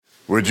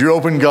Would you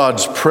open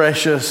God's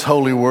precious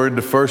holy word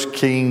to 1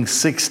 Kings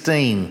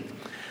 16?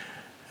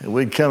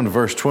 We'd come to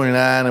verse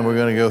 29 and we're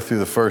going to go through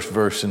the first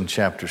verse in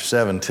chapter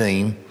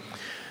 17.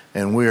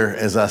 And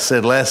as I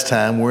said last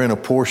time, we're in a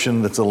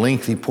portion that's a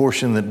lengthy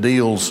portion that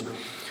deals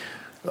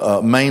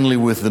mainly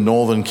with the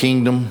northern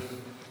kingdom.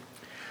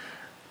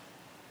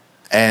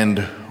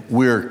 And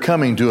we're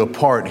coming to a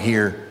part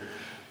here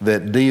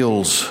that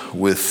deals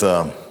with,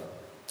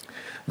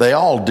 they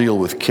all deal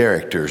with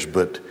characters,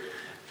 but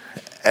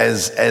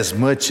as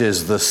much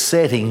as the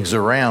settings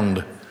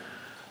around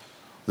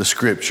the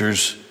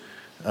scriptures,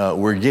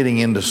 we're getting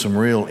into some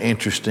real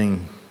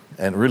interesting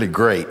and really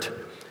great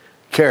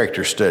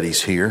character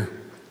studies here.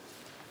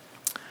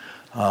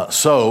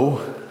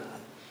 So,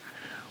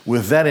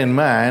 with that in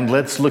mind,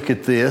 let's look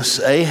at this.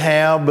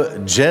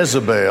 Ahab,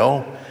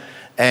 Jezebel,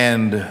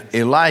 and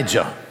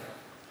Elijah.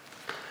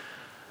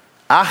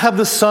 Ahab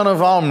the son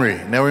of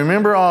Omri. Now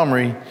remember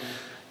Omri,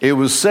 it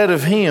was said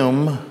of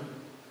him,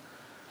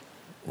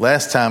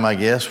 last time I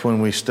guess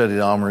when we studied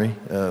Omri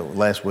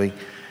last week,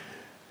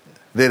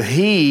 that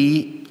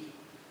he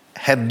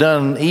had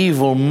done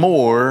evil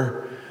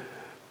more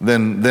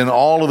than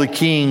all of the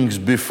kings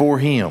before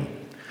him.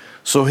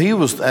 So he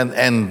was,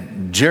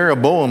 and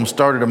Jeroboam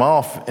started him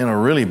off in a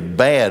really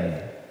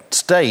bad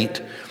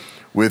state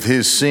with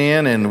his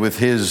sin and with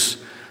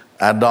his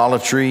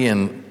idolatry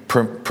and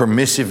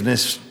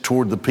permissiveness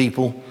toward the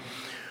people.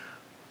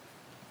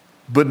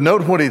 But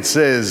note what it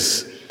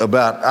says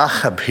about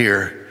Ahab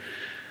here.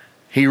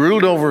 He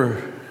ruled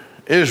over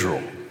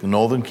Israel, the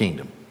northern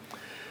kingdom.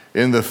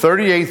 In the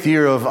 38th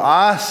year of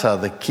Asa,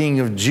 the king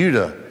of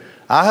Judah,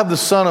 Ahab the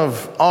son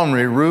of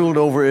Omri ruled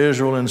over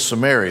Israel and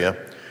Samaria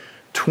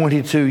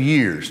 22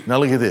 years. Now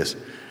look at this.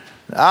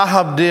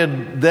 Ahab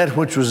did that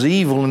which was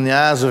evil in the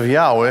eyes of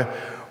Yahweh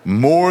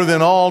more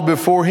than all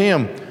before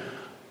him.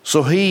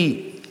 So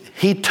he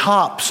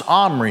tops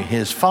Omri,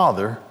 his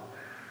father,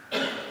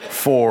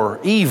 for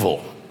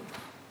evil.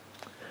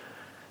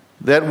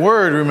 That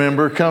word,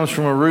 remember, comes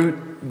from a root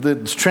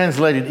that's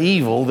translated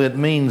evil that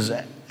means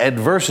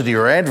adversity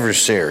or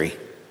adversary.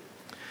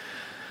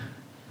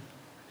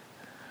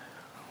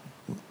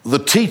 The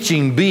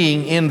teaching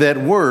being in that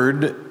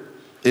word,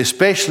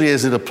 especially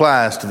as it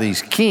applies to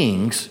these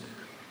kings,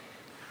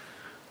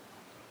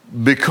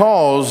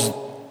 because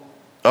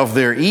of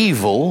their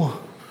evil,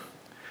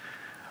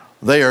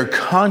 they are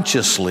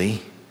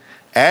consciously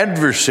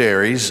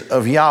adversaries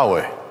of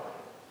Yahweh.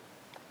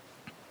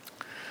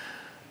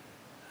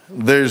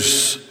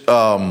 There's,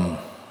 in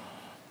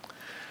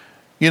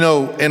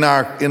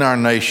our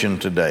nation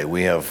today,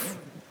 we have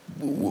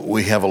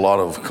a lot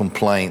of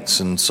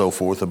complaints and so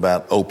forth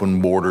about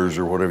open borders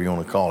or whatever you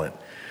want to call it,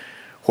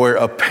 where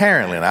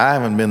apparently, and I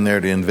haven't been there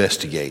to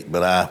investigate,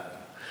 but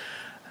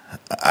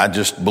I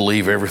just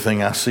believe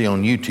everything I see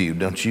on YouTube,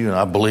 don't you? And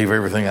I believe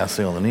everything I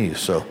see on the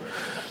news.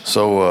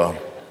 So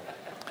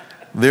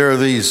there are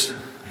these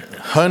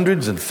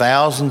hundreds and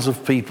thousands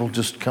of people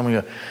just coming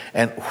up,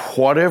 and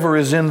whatever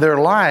is in their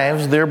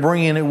lives, they're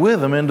bringing it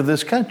with them into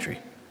this country.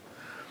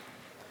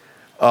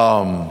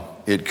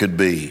 It could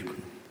be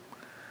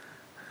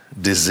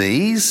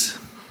disease.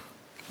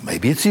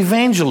 Maybe it's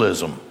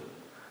evangelism.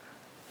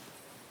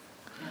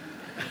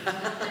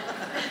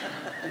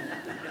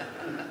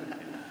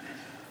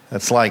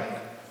 That's like,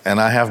 and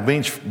I have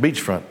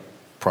beachfront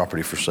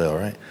property for sale,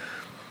 right?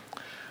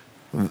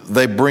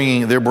 They're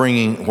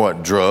bringing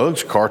what?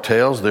 Drugs,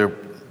 cartels.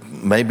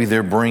 Maybe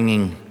they're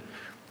bringing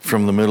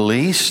from the Middle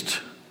East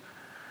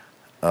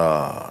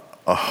a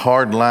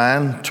hard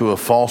line to a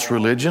false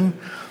religion.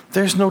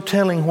 There's no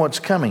telling what's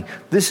coming.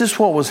 This is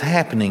what was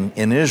happening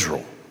in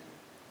Israel.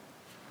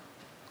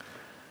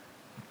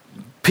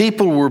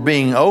 People were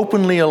being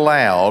openly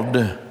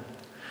allowed,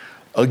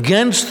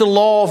 against the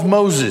law of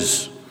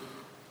Moses,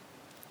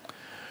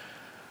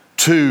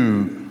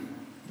 to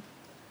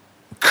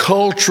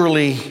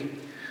culturally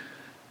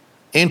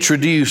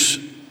introduce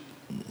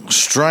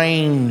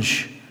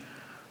strange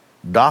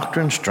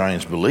doctrines,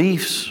 strange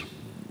beliefs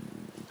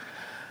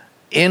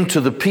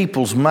into the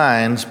people's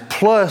minds.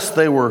 Plus,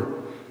 they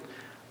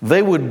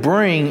would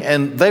bring,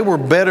 and they were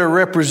better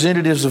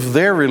representatives of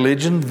their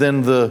religion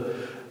than the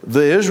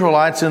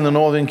Israelites in the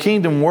northern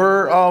kingdom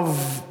were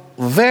of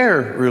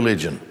their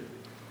religion.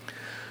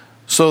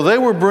 So they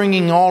were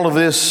bringing all of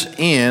this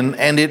in,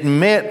 and it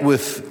met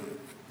with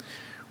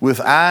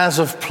eyes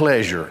of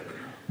pleasure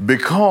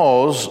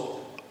because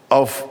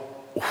of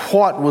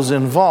what was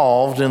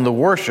involved in the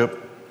worship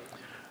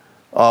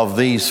of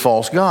these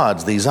false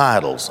gods, these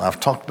idols. I've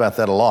talked about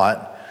that a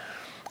lot.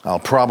 I'll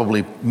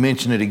probably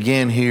mention it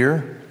again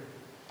here.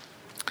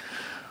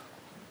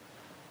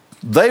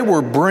 They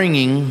were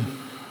bringing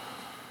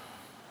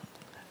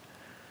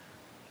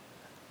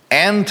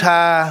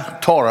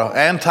anti-Torah,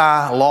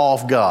 anti-law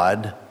of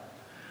God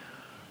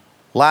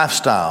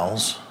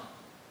lifestyles,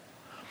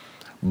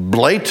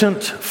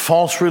 blatant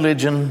false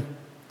religion,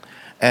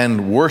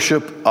 and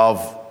worship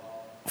of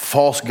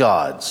false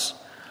gods,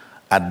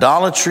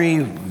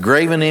 idolatry,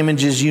 graven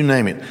images, you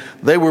name it.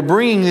 They were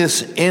bringing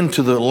this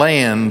into the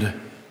land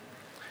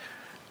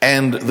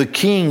And the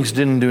kings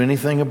didn't do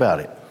anything about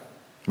it.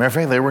 Matter of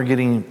fact, they were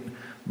getting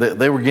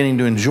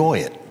to enjoy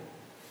it,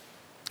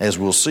 as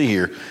we'll see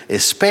here,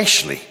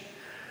 especially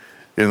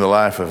in the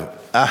life of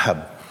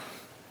Ahab.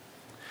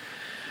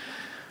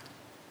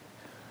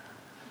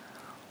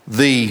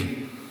 The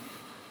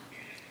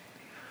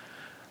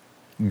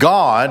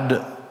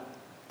God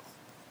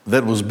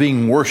that was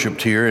being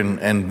worshiped here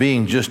and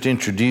being just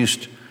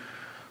introduced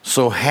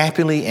so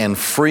happily and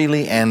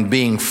freely and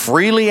being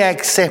freely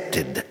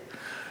accepted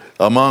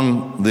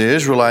among the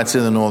Israelites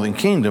in the northern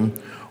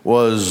kingdom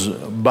was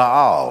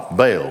Baal.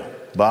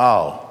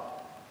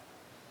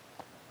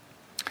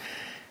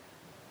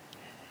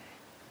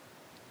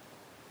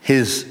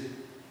 His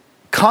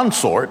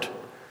consort,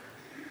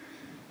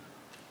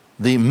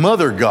 the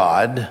mother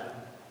god,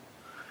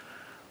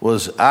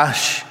 was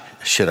Ashtoreth.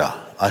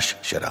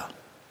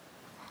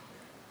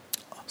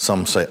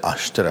 Some say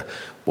Ashtoreth.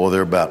 Boy, there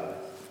are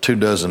about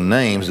 24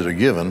 names that are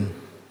given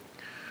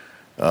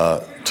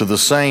to the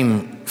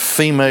same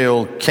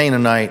female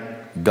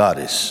Canaanite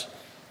goddess.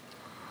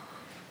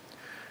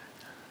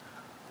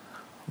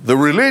 The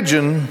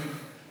religion,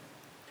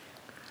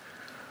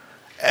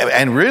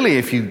 and really,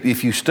 if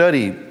you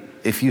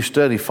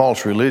study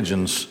false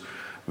religions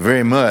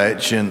very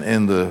much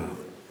in the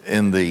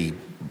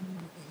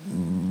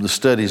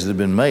studies that have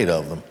been made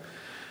of them,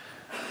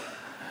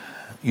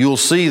 you'll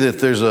see that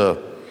there's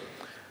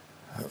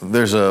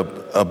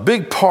a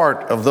big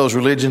part of those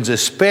religions,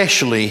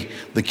 especially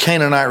the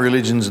Canaanite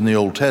religions in the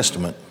Old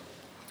Testament,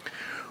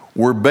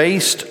 were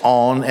based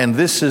on, and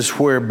this is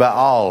where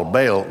Baal,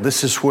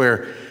 this is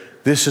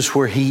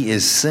where he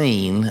is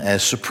seen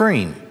as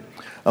supreme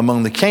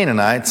among the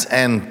Canaanites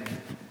and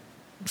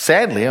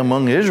sadly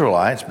among the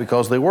Israelites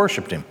because they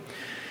worshiped him.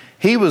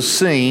 He was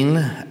seen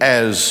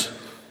as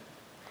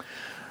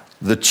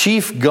the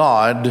chief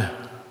god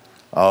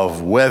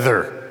of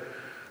weather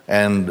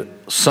and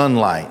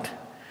sunlight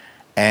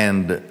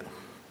and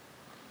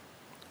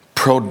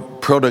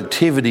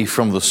productivity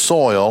from the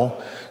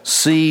soil,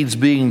 seeds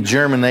being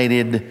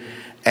germinated,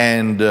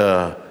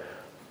 and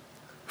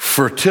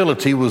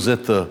fertility was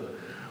at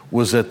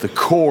the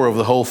core of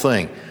the whole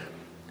thing.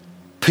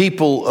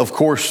 People, of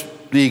course,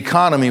 the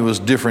economy was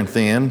different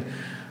then.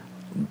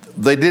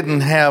 They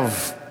didn't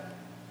have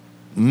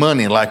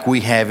money like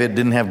we have it,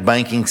 didn't have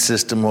banking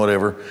system,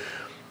 whatever.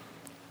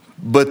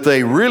 But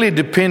they really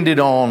depended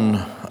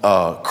on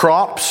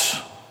crops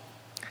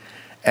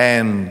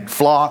and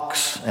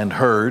flocks and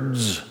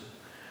herds.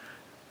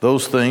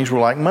 Those things were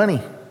like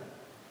money.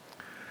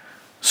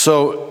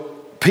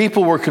 So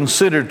people were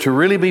considered to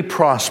really be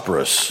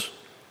prosperous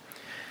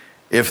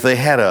if they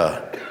had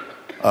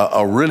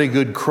a really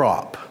good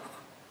crop.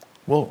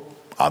 Well,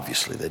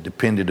 obviously they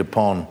depended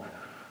upon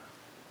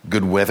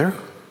good weather,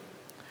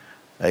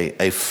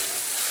 a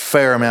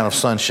fair amount of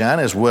sunshine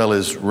as well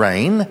as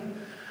rain.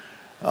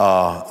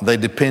 They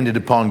depended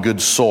upon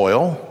good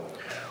soil,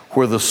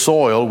 where the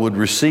soil would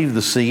receive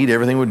the seed,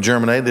 everything would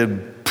germinate,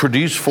 they'd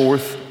produce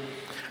forth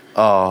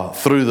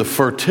through the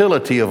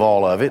fertility of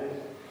all of it,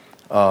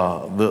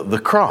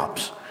 the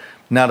crops.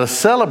 Now to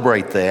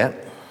celebrate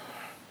that,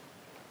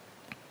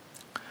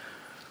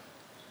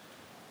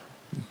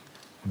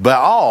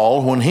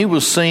 Baal, when he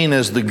was seen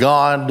as the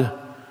god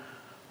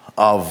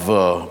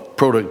of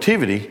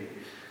productivity,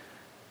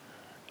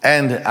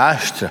 and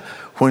Ashtoreth,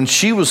 when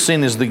she was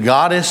seen as the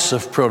goddess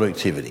of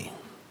productivity,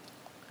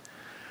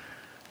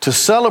 to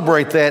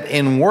celebrate that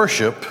in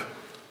worship,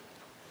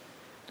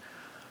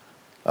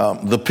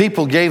 the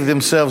people gave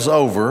themselves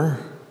over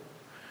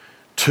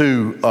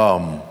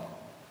to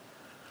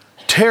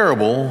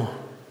terrible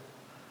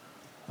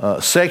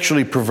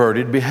sexually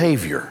perverted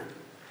behavior.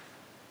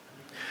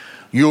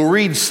 You'll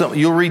read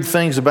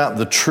things about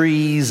the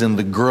trees and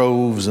the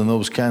groves and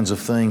those kinds of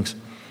things.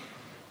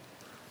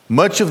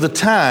 Much of the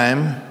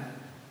time,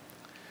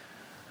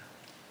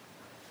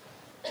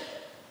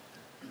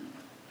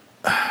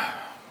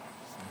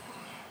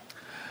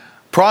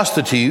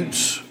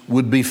 prostitutes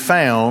would be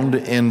found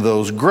in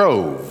those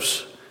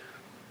groves.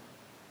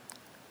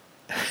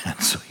 And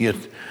so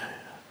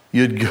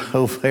you'd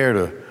go there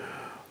to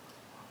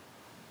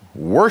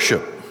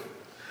worship.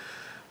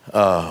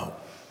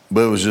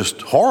 But it was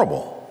just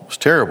horrible. It was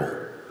terrible.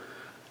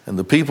 And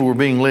the people were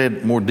being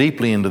led more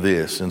deeply into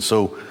this. And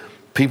so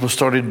people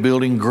started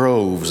building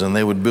groves, and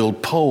they would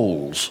build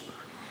poles.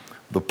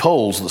 The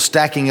poles, the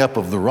stacking up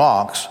of the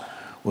rocks,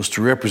 was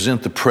to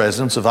represent the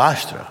presence of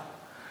Ashtoreth,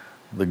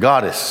 the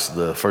goddess,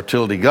 the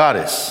fertility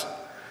goddess.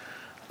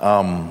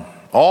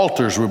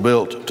 Altars were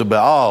built to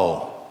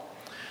Baal.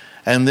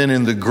 And then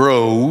in the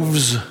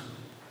groves,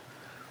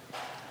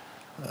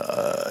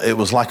 it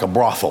was like a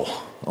brothel,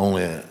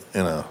 only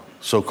in a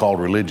so-called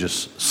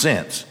religious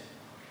sense.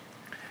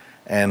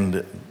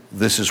 And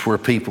this is where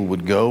people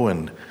would go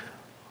and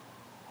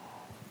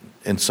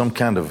in some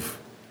kind of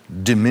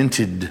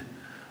demented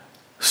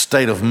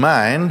state of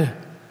mind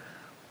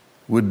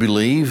would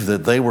believe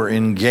that they were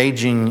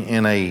engaging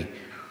in a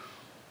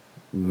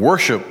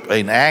worship,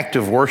 an act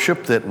of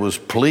worship that was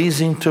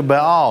pleasing to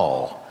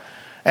Baal.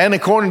 And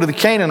according to the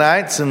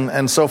Canaanites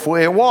and so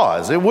forth, it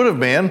was. It would have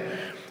been,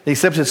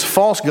 except it's a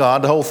false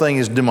god. The whole thing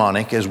is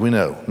demonic, as we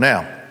know.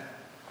 Now,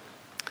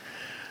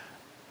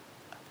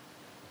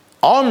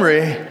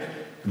 Omri,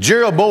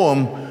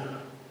 Jeroboam,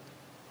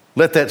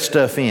 let that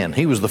stuff in.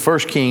 He was the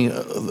first king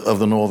of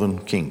the northern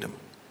kingdom.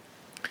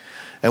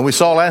 And we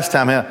saw last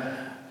time how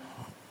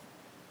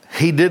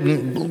he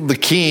didn't,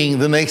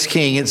 the next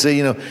king, it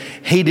said,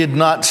 he did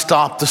not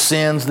stop the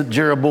sins that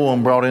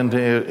Jeroboam brought into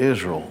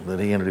Israel, that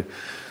he introduced.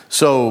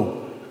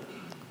 So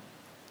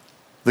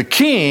the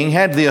king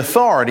had the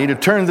authority to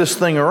turn this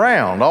thing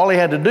around. All he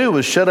had to do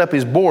was shut up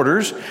his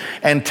borders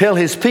and tell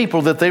his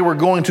people that they were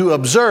going to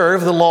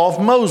observe the law of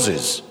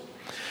Moses.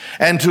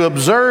 And to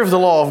observe the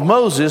law of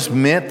Moses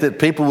meant that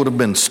people would have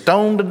been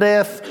stoned to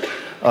death.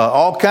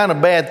 All kind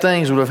of bad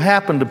things would have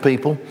happened to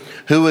people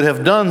who would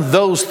have done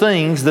those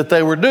things that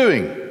they were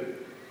doing.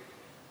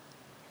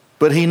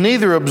 But he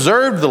neither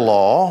observed the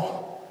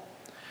law,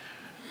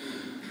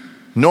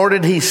 nor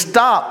did he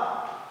stop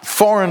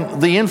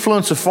the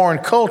influence of foreign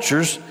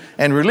cultures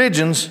and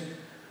religions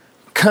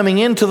coming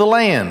into the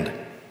land.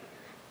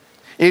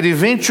 It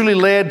eventually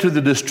led to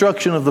the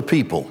destruction of the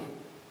people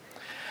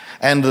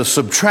and the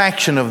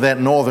subtraction of that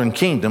northern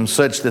kingdom,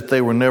 such that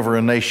they were never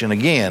a nation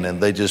again,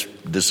 and they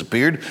just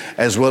disappeared,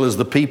 as well as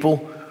the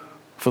people,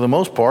 for the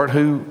most part,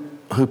 who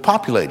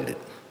populated it.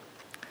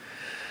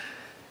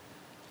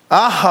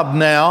 Ahab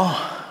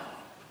now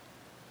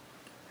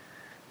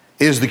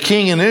is the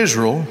king in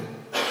Israel,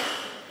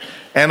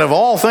 and of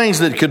all things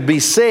that could be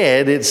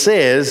said, it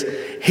says,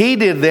 he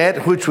did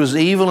that which was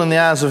evil in the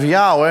eyes of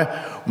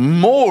Yahweh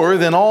more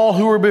than all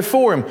who were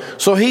before him.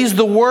 So he's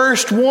the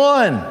worst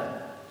one.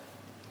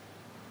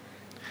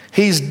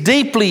 He's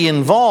deeply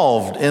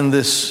involved in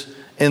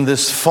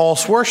this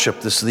false worship,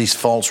 these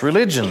false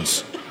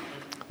religions,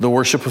 the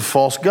worship of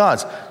false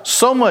gods.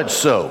 So much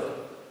so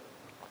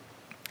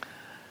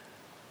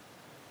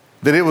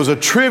that it was a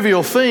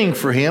trivial thing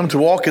for him to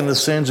walk in the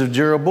sins of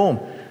Jeroboam.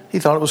 He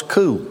thought it was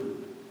cool.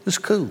 It's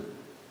cool.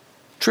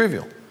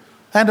 Trivial.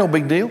 That's no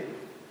big deal.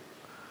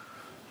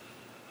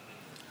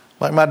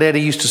 Like my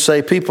daddy used to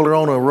say, people are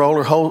on a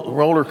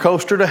roller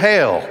coaster to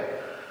hell.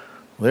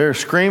 They're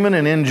screaming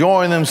and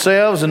enjoying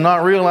themselves and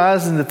not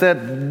realizing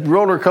that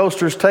roller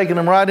coaster is taking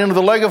them right into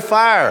the lake of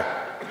fire.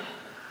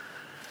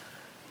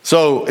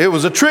 So it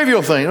was a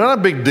trivial thing, not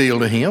a big deal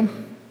to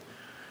him,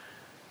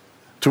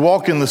 to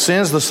walk in the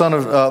sins, the son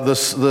of of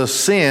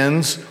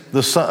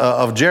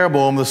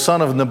Jeroboam, the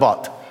son of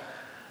Nebat.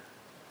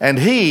 And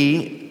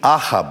he,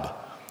 Ahab,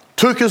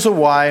 took as a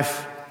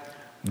wife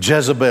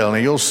Jezebel. Now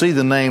you'll see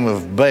the name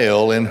of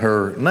Baal in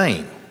her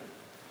name.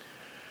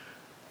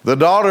 The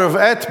daughter of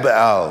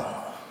Etbaal.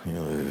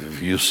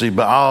 You see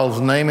Baal's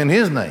name in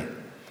his name.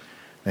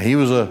 Now he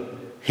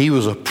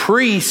was a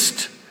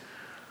priest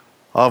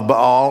of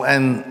Baal,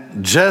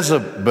 and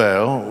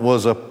Jezebel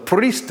was a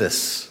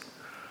priestess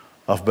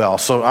of Baal.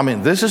 So,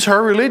 this is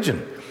her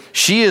religion.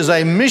 She is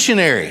a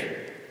missionary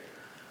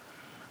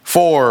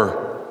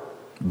for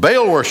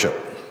Baal worship.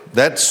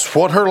 That's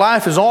what her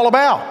life is all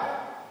about.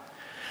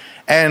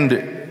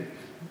 And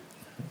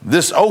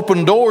this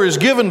open door is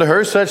given to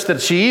her such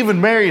that she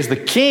even marries the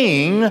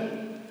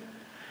king,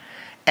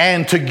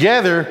 and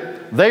together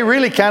they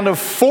really kind of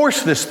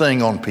force this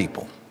thing on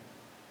people.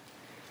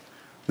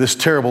 This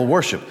terrible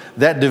worship.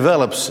 That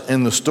develops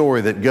in the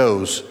story that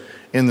goes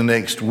in the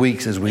next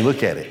weeks as we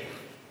look at it.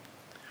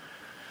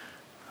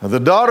 The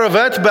daughter of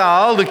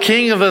Etbaal, the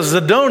king of the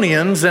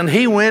Zidonians, and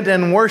he went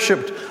and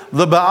worshipped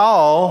the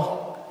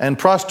Baal and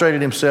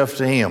prostrated himself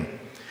to him.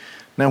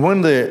 Now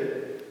when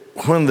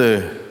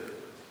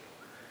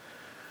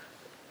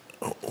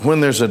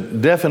there's a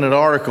definite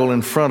article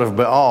in front of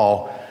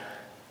Baal,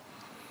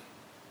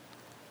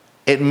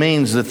 it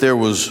means that there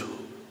was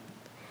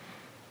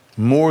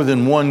more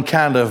than one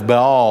kind of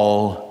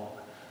Baal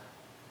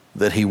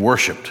that he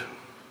worshiped.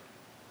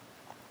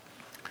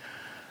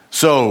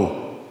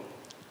 So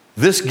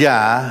this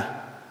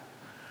guy,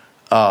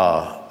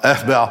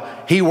 Baal,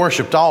 he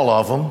worshiped all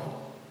of them,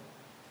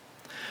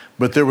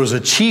 but there was a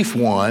chief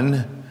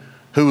one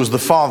who was the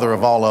father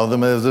of all of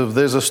them.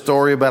 There's a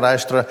story about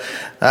Ashtaroth,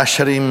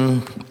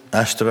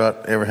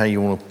 ever how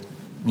you want to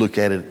look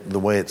at it, the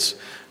way it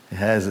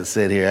has it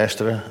said here,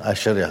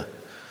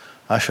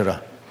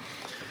 Ashtaroth.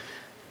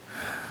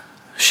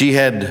 She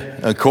had,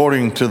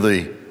 according to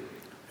the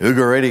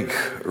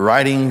Ugaritic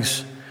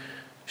writings,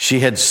 she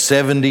had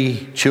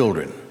 70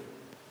 children.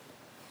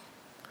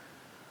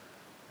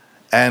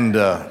 And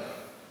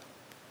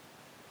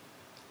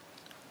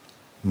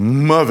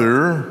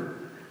mother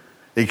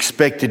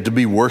expected to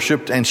be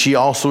worshipped, and she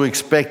also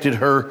expected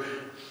her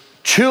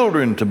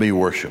children to be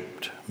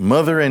worshipped.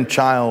 Mother and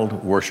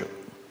child worship,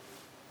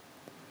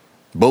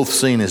 both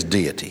seen as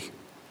deity.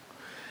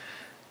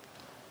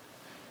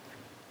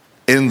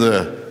 In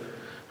the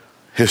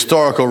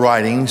historical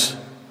writings,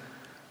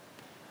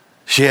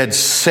 she had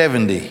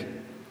 70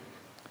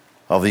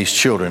 of these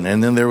children,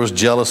 and then there was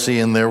jealousy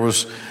and there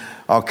was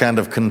all kind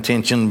of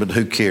contention, but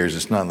who cares?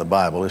 It's not in the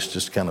Bible. It's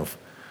just kind of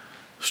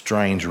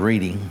strange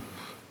reading.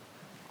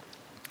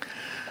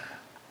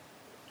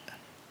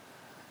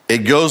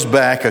 It goes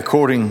back,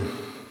 according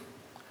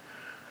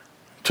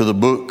to the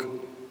book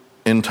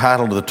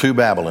entitled The Two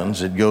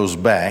Babylons, it goes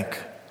back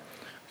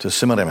to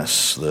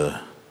Semiramis,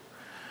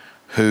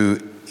 who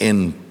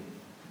in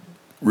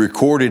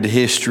recorded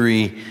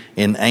history,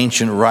 in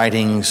ancient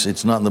writings,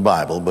 it's not in the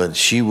Bible, but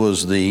she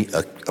was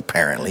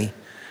apparently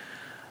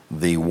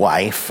the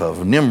wife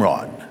of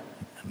Nimrod.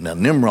 Now,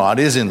 Nimrod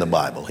is in the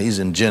Bible. He's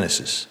in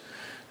Genesis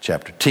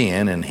chapter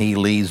 10, and he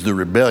leads the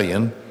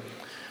rebellion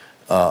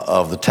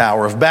of the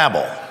Tower of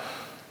Babel.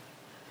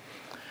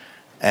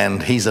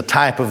 And he's a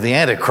type of the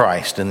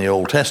Antichrist in the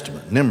Old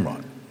Testament,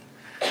 Nimrod.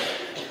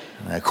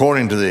 And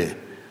according to the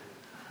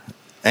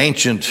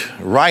ancient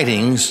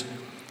writings,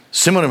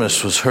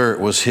 Semiramis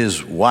was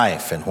his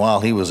wife, and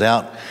while he was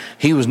out,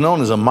 he was known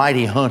as a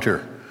mighty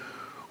hunter,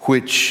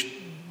 which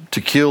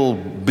to kill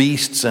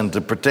beasts and to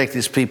protect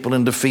his people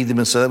and to feed them,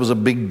 and so that was a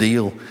big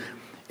deal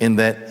in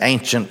that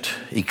ancient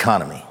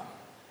economy.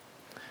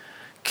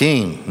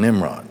 King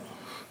Nimrod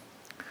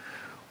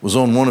was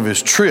on one of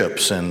his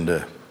trips,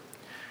 and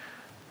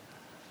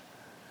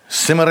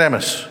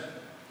Semiramis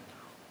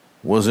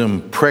was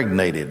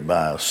impregnated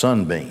by a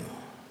sunbeam.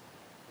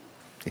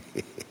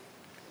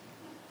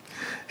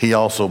 He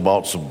also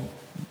bought some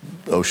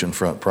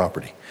oceanfront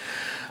property.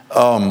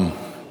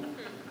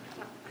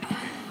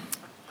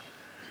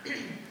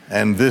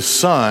 And this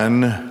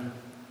son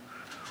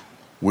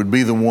would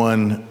be the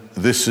one,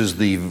 this is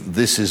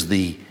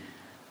the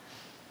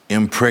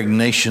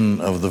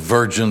impregnation of the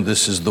virgin.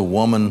 This is the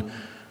woman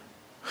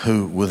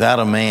who,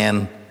 without a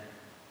man,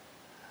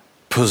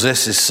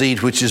 possesses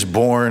seed which is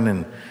born,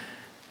 and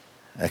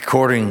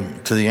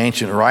according to the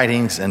ancient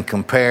writings and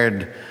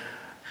compared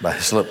by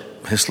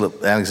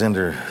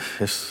Alexander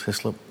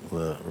Hislop,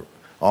 the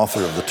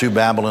author of The Two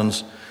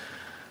Babylons.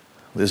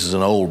 This is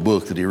an old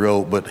book that he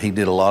wrote, but he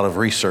did a lot of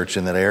research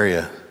in that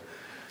area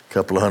a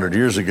couple of hundred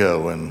years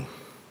ago, and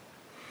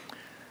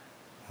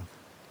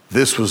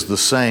this was the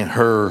same,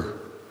 her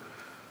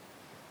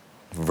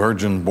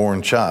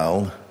virgin-born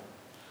child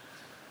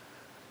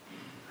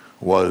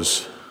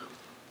was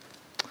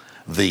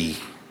the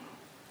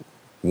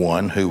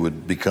one who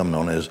would become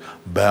known as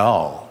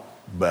Baal,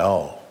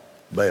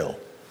 the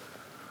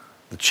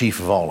chief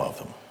of all of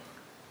them.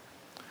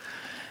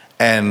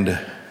 And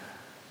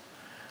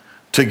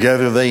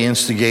together they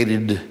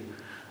instigated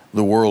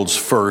the world's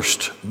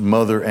first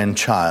mother and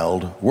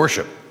child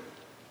worship.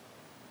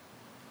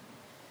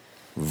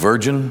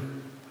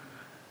 Virgin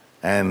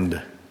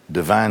and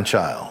divine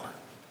child.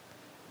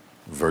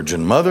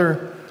 Virgin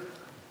mother,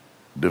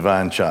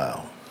 divine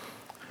child.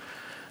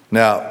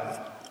 Now,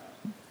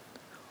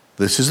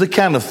 this is the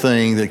kind of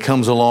thing that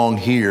comes along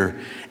here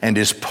and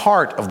is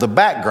part of the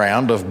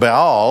background of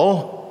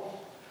Baal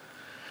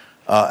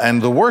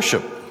and the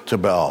worship to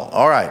Baal.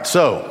 All right,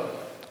 so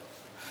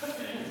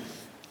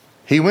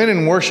he went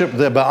and worshiped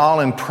the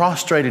Baal and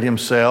prostrated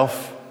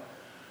himself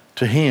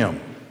to him.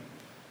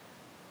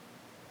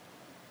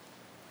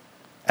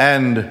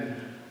 And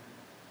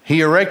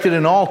he erected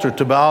an altar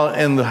to Baal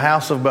in the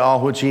house of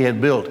Baal, which he had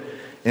built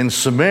in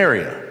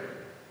Samaria.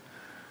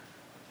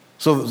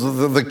 So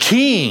the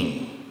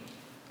king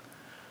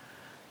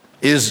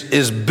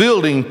is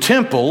building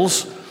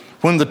temples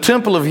when the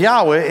temple of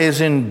Yahweh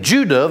is in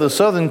Judah, the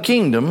southern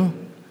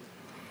kingdom.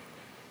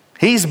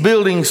 He's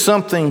building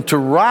something to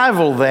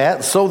rival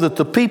that so that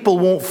the people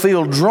won't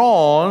feel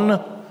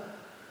drawn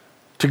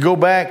to go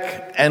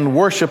back and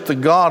worship the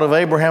God of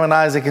Abraham and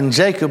Isaac and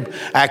Jacob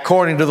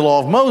according to the law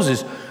of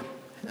Moses.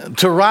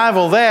 To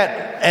rival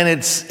that, and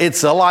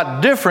it's a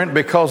lot different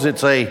because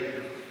it's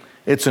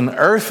an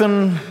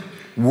earthen,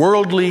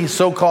 worldly,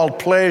 so-called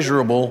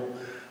pleasurable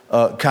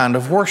kind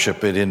of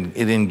worship. It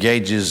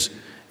engages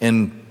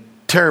in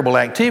terrible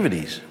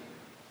activities.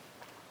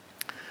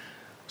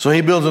 So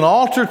he builds an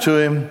altar to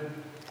him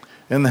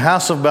in the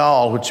house of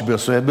Baal, which he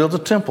built. So he built a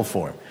temple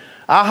for him.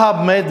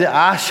 Ahab made the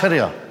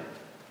Asherah.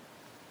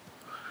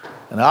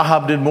 And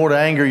Ahab did more to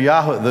anger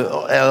Yahweh,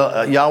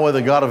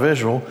 the God of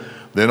Israel,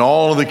 than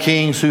all of the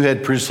kings who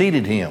had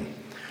preceded him.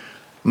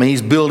 I mean,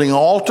 he's building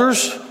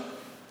altars.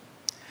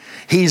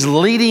 He's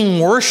leading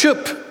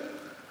worship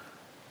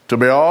to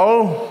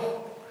Baal.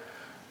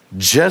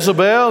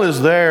 Jezebel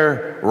is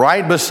there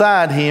right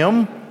beside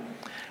him.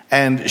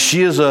 And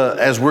she is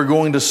as we're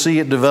going to see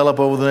it develop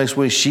over the next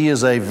week, she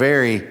is a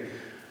very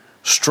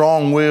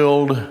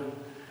strong-willed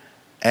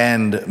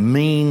and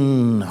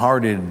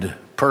mean-hearted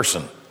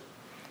person.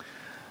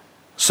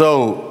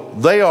 So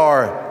they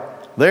are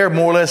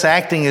more or less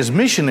acting as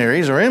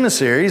missionaries or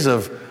emissaries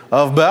of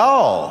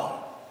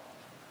Baal.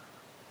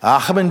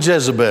 Ahab and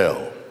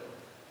Jezebel.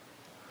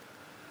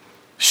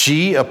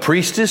 She, a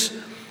priestess,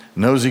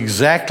 knows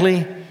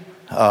exactly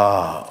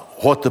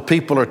what the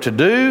people are to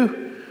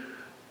do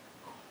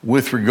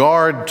with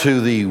regard to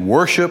the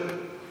worship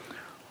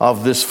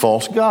of this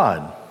false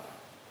god.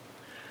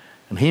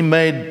 And he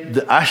made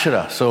the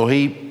Asherah, so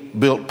he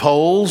built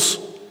poles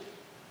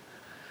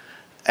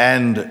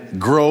and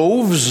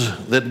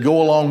groves that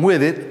go along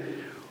with it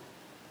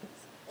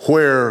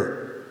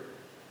where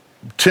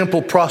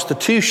temple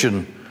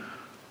prostitution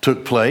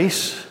took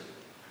place,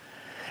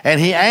 And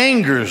he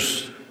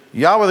angers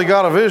Yahweh, the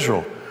God of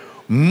Israel,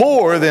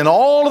 more than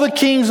all of the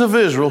kings of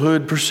Israel who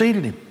had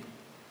preceded him.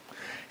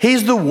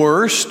 He's the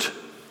worst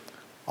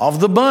of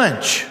the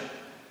bunch.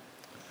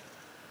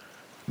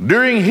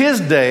 During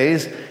his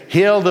days,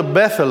 Hiel the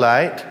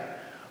Bethelite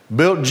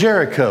built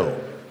Jericho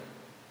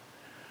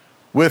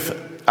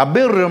with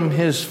Abiram,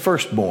 his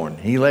firstborn.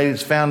 He laid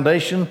its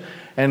foundation,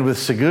 and with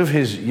Seguv,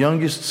 his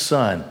youngest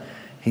son,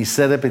 he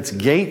set up its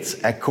gates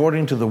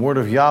according to the word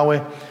of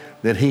Yahweh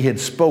that he had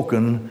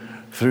spoken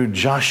through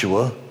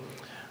Joshua,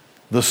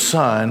 the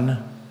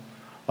son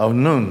of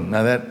Nun.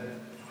 Now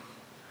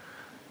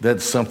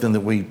that's something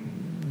that we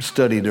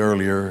studied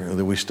earlier,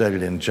 that we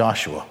studied in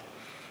Joshua.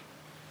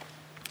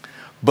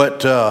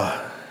 But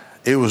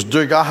it was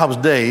during Ahab's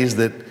days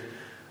that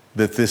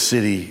this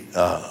city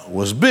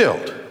was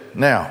built.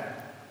 Now,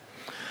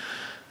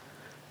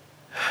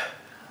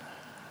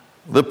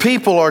 the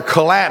people are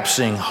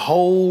collapsing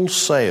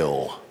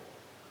wholesale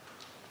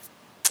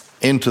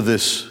into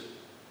this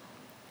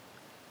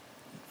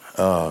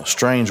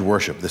strange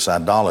worship, this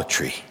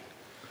idolatry,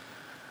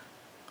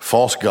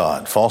 false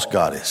god, false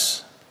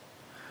goddess,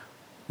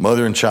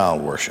 mother and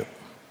child worship,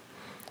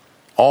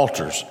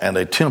 altars and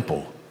a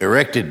temple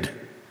erected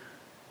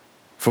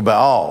for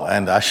Baal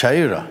and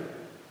Asherah,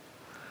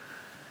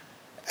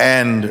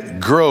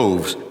 and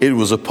groves. It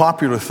was a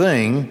popular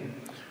thing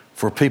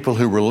for people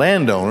who were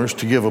landowners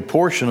to give a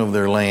portion of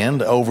their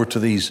land over to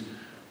these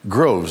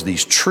groves,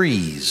 these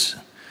trees.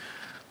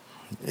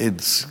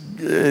 It's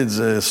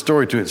a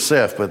story to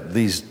itself, but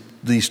these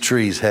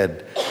trees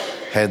had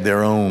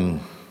their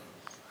own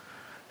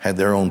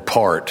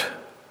part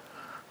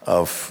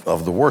of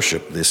the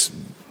worship, this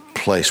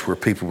place where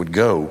people would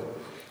go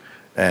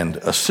and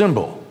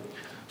assemble.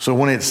 So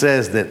when it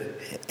says that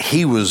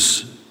he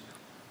was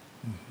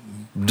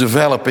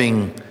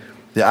developing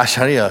the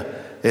Asherah,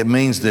 it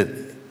means that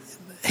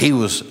he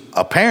was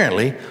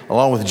apparently,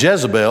 along with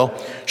Jezebel,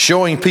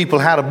 showing people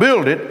how to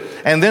build it,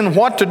 and then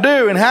what to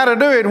do and how to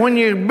do it when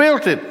you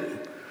built it,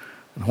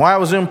 and why it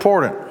was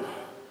important.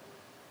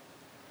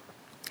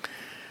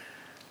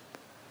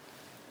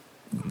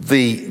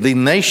 The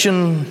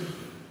nation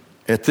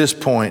at this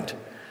point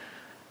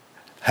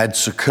had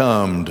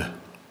succumbed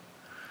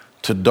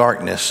to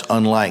darkness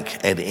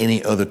unlike at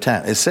any other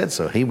time. It said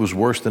so. He was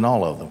worse than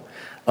all of them.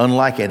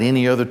 Unlike at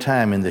any other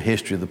time in the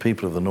history of the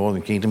people of the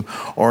northern kingdom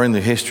or in the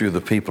history of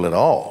the people at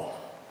all.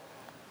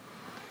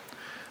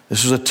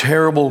 This was a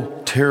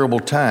terrible, terrible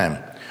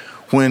time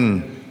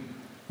when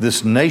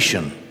this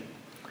nation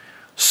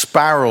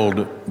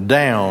spiraled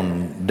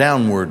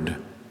downward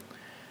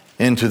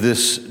into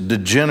this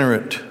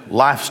degenerate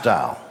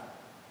lifestyle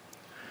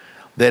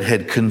that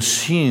had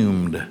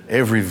consumed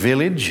every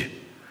village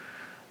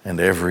and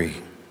every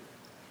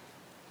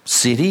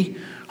city,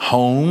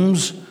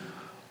 homes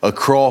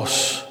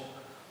across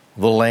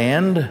the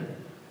land,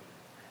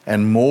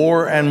 and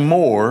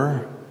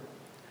more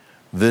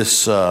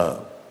this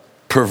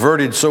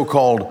perverted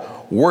so-called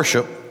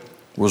worship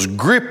was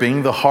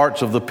gripping the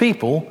hearts of the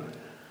people,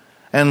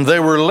 and they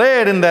were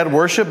led in that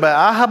worship by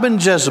Ahab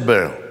and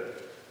Jezebel.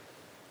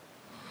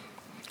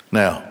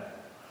 Now,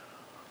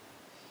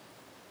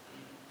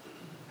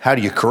 how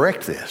do you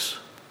correct this?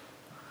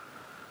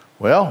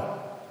 Well,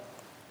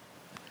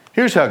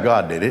 here's how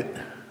God did it.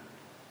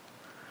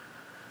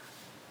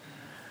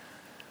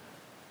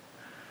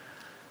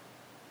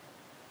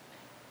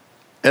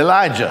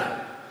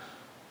 Elijah,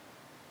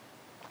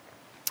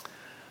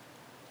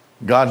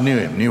 God knew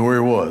him, knew where he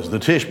was, the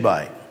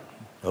Tishbite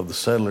of the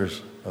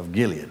settlers of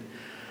Gilead.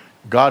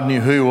 God knew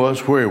who he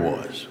was, where he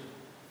was.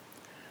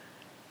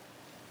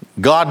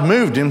 God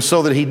moved him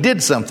so that he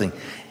did something.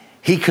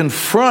 He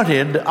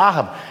confronted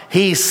Ahab.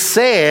 He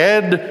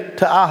said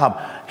to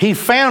Ahab, he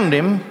found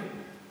him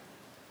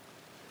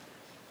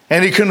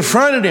and he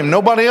confronted him.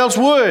 Nobody else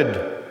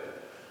would,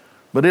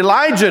 but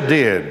Elijah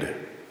did.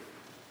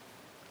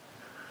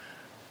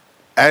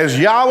 As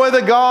Yahweh,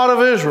 the God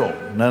of Israel.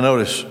 Now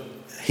notice,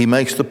 he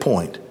makes the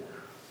point.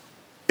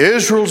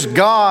 Israel's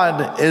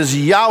God is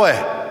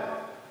Yahweh.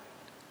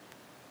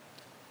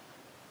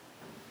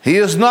 He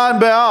is not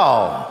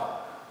Baal.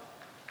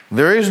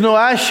 There is no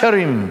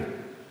Asherim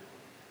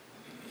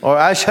or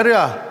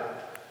Asherah.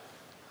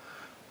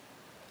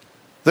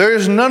 There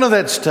is none of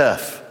that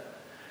stuff.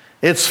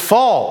 It's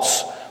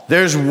false.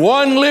 There's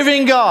one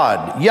living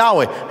God,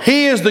 Yahweh.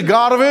 He is the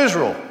God of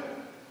Israel.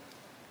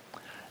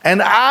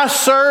 And I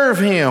serve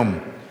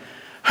him.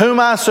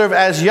 Whom I serve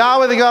as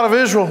Yahweh, the God of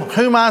Israel,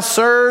 whom I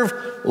serve,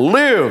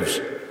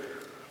 lives.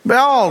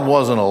 Baal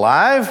wasn't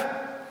alive.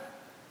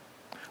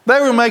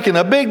 They were making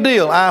a big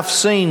deal. I've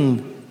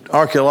seen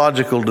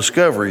archaeological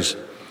discoveries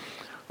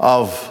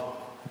of,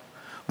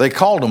 they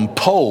called them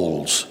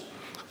poles.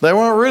 They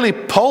weren't really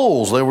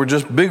poles. They were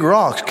just big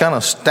rocks kind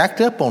of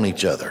stacked up on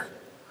each other.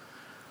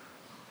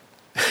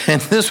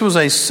 And this was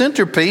a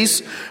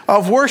centerpiece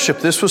of worship.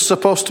 This was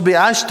supposed to be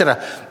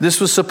Ashtoreth. This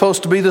was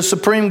supposed to be the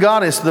supreme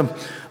goddess, the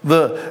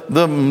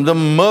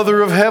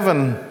mother of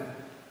heaven.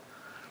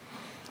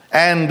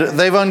 And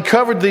they've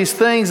uncovered these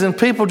things, and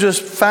people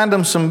just find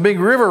them some big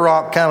river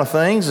rock kind of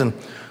things and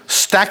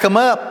stack them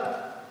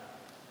up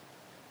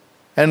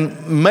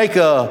and make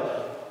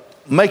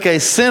a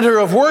center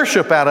of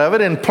worship out of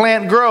it and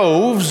plant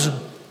groves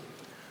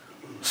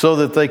so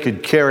that they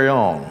could carry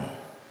on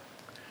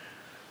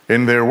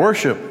in their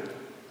worship.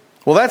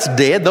 Well, that's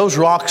dead. Those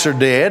rocks are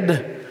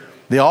dead.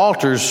 The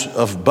altars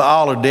of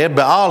Baal are dead.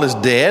 Baal is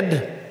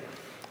dead.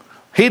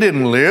 He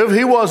didn't live.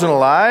 He wasn't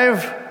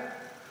alive.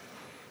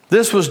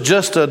 This was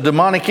just a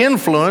demonic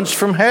influence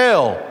from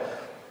hell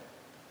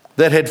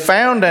that had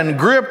found and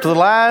gripped the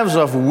lives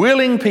of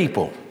willing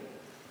people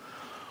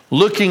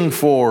looking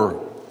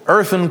for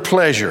earthen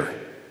pleasure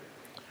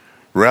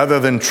rather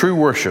than true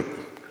worship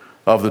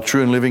of the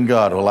true and living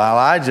God. Well,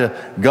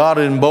 Elijah, God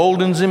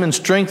emboldens him and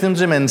strengthens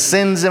him and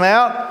sends him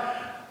out.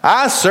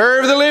 I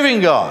serve the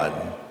living God.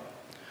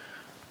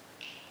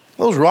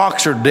 Those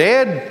rocks are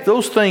dead.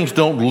 Those things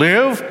don't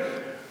live.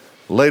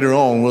 Later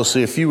on, we'll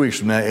see a few weeks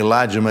from now,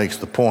 Elijah makes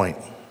the point.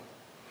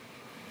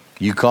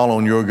 You call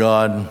on your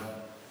God,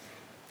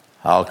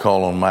 I'll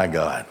call on my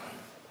God.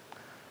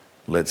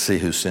 Let's see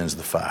who sends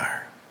the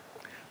fire.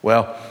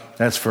 Well,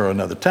 that's for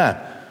another time.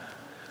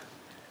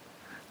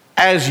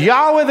 As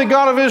Yahweh, the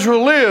God of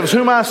Israel, lives,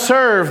 whom I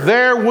serve,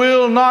 there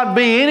will not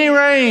be any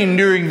rain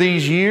during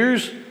these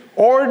years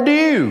or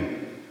dew,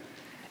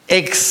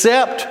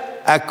 except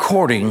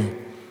according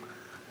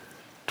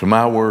to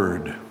my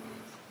word.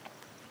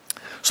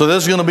 So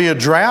there's going to be a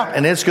drought,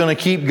 and it's going to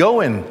keep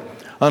going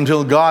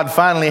until God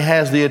finally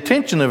has the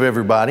attention of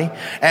everybody.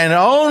 And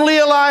only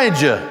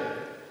Elijah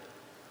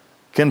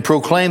can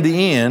proclaim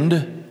the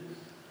end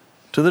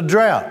to the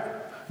drought.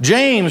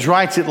 James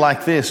writes it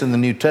like this in the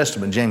New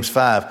Testament, James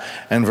 5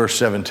 and verse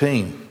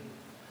 17.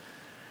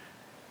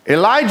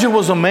 Elijah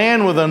was a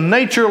man with a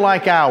nature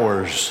like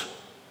ours.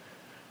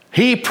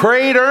 He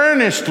prayed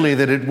earnestly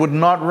that it would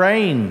not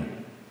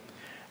rain.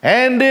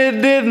 And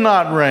it did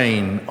not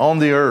rain on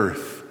the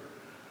earth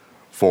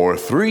for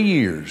 3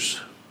 years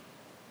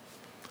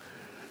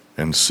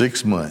and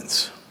 6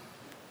 months.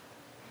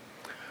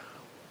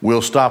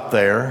 We'll stop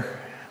there,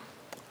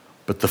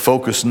 but the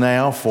focus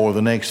now for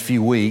the next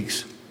few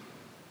weeks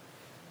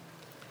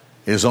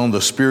is on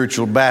the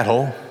spiritual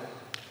battle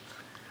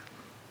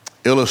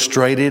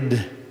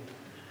illustrated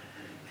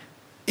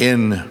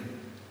in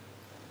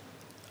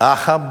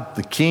Ahab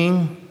the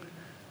king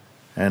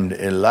and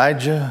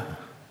Elijah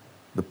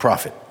the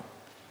prophet.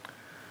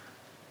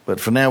 But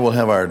for now, we'll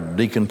have our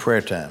deacon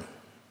prayer time.